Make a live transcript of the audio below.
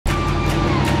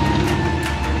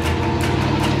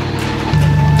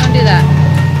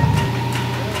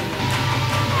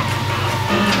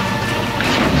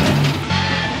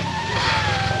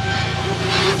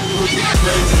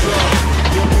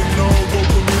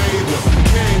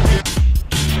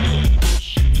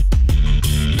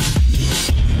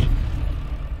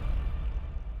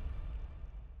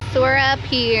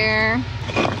here.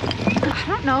 I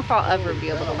don't know if I'll ever be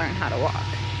able to learn how to walk.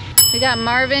 We got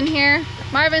Marvin here.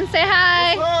 Marvin, say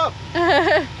hi.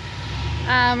 What's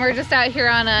up? We're just out here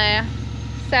on a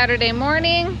Saturday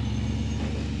morning,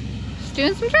 just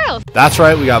doing some trails. That's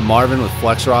right, we got Marvin with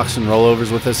Flex Rocks and Rollovers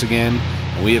with us again.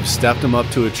 And we have stepped him up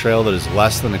to a trail that is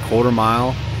less than a quarter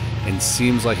mile and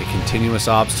seems like a continuous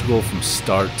obstacle from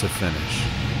start to finish.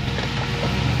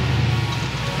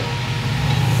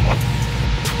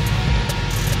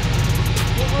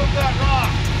 We'll move that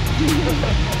rock.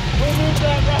 We'll move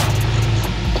that rock.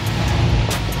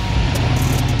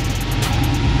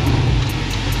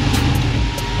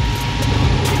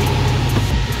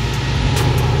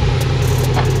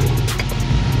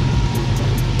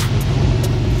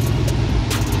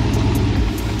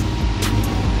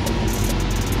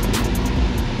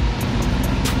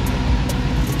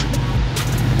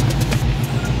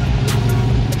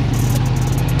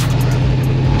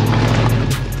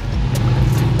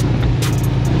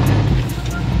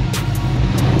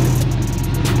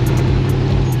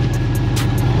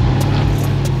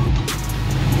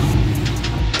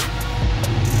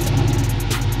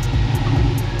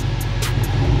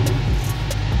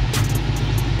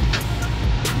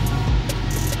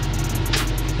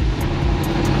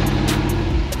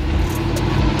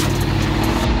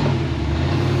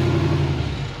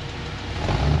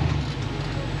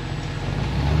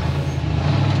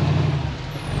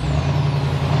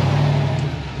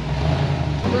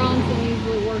 Bronson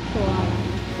usually works a lot on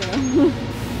it, so.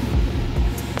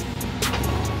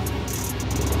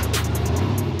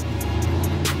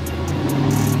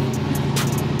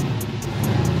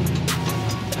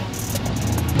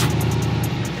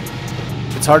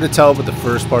 It's hard to tell, but the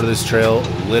first part of this trail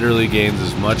literally gains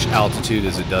as much altitude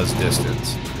as it does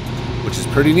distance, which is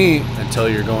pretty neat until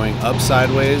you're going up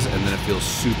sideways and then it feels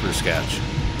super sketch.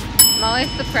 I'm always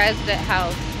surprised at how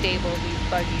stable these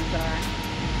buggies are.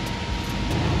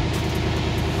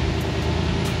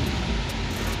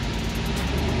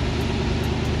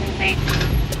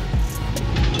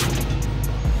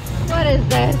 What is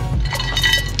this?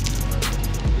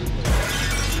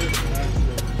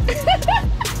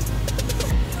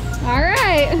 All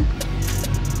right.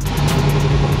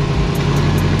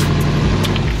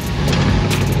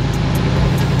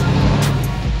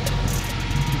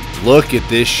 Look at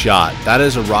this shot. That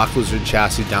is a rock lizard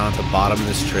chassis down at the bottom of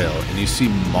this trail, and you see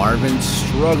Marvin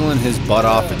struggling his butt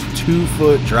off in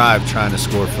 2-foot drive trying to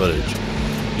score footage.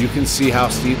 You can see how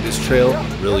steep this trail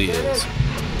really is.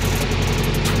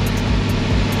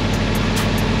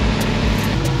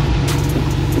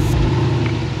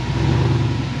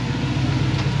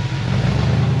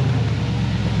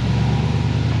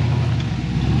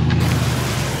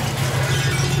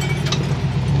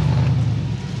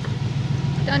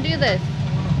 Don't do this.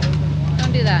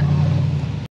 Don't do that.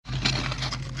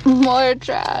 More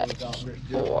trash.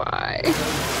 Why?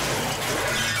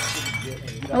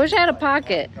 I wish I had a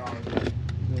pocket.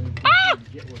 Ah!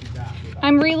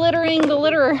 I'm relittering the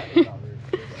litterer.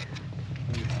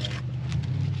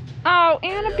 Oh,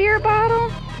 and a beer bottle.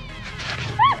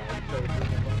 Ah!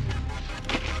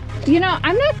 You know,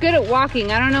 I'm not good at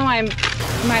walking. I don't know why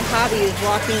my hobby is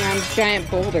walking on giant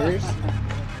boulders.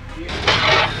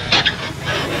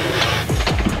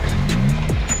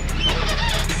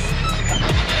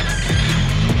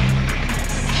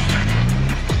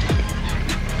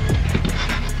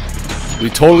 We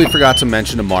totally forgot to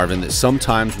mention to Marvin that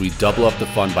sometimes we double up the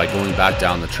fun by going back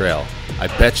down the trail. I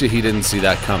bet you he didn't see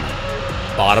that coming.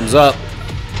 Bottoms up.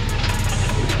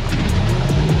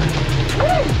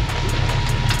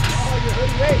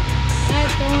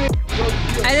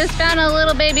 I just found a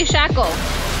little baby shackle.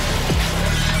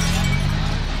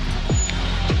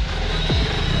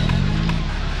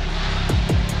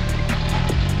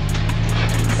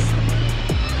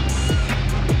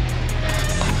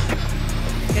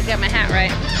 Gotta get my hat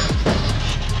right.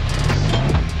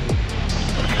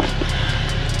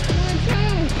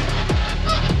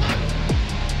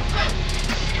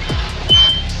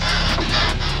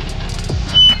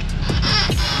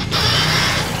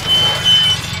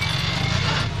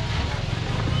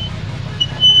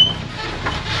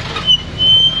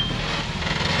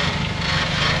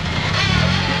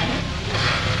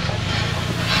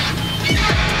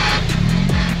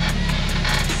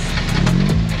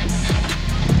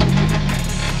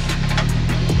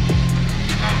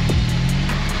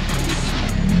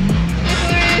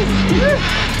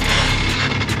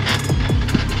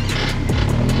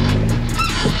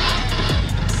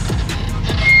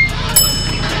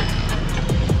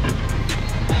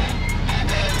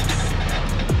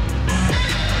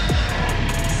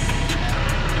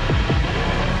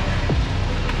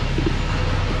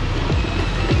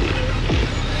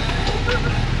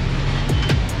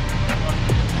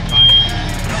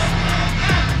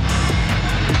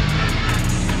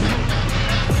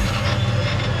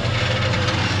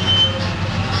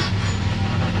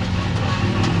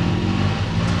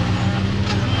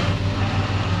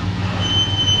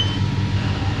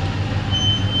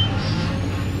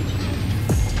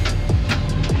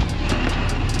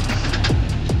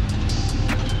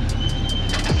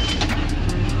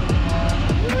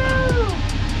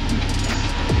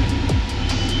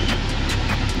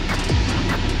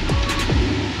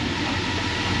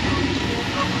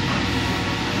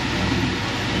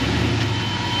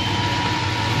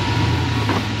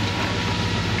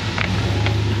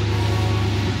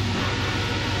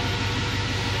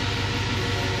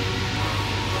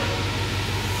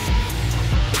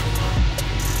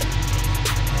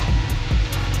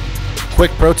 Quick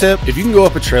pro tip, if you can go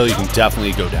up a trail, you can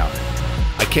definitely go down it.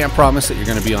 I can't promise that you're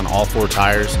going to be on all 4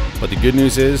 tires, but the good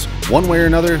news is, one way or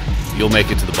another, you'll make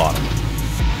it to the bottom.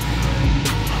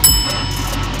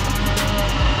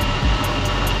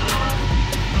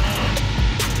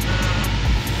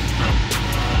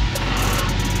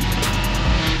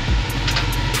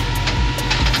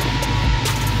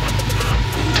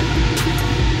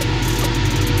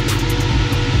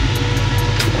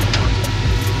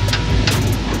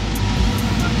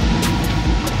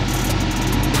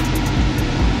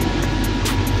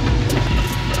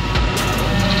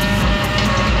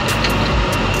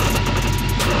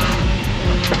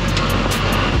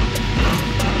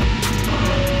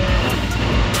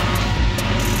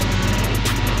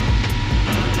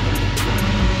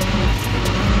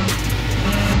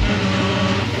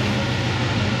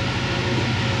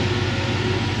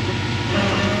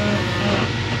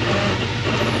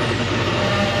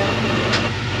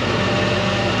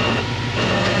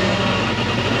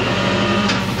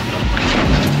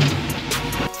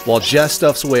 While Jess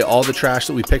stuffs away all the trash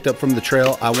that we picked up from the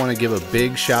trail, I want to give a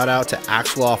big shout out to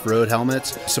AXEL Off-Road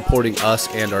Helmets supporting us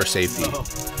and our safety.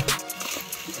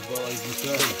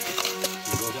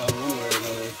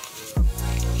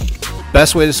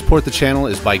 Best way to support the channel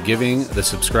is by giving the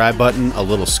subscribe button a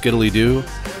little skiddly-doo.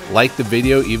 Like the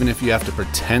video even if you have to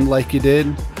pretend like you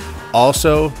did.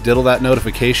 Also, diddle that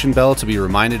notification bell to be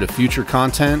reminded of future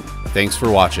content. Thanks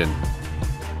for watching.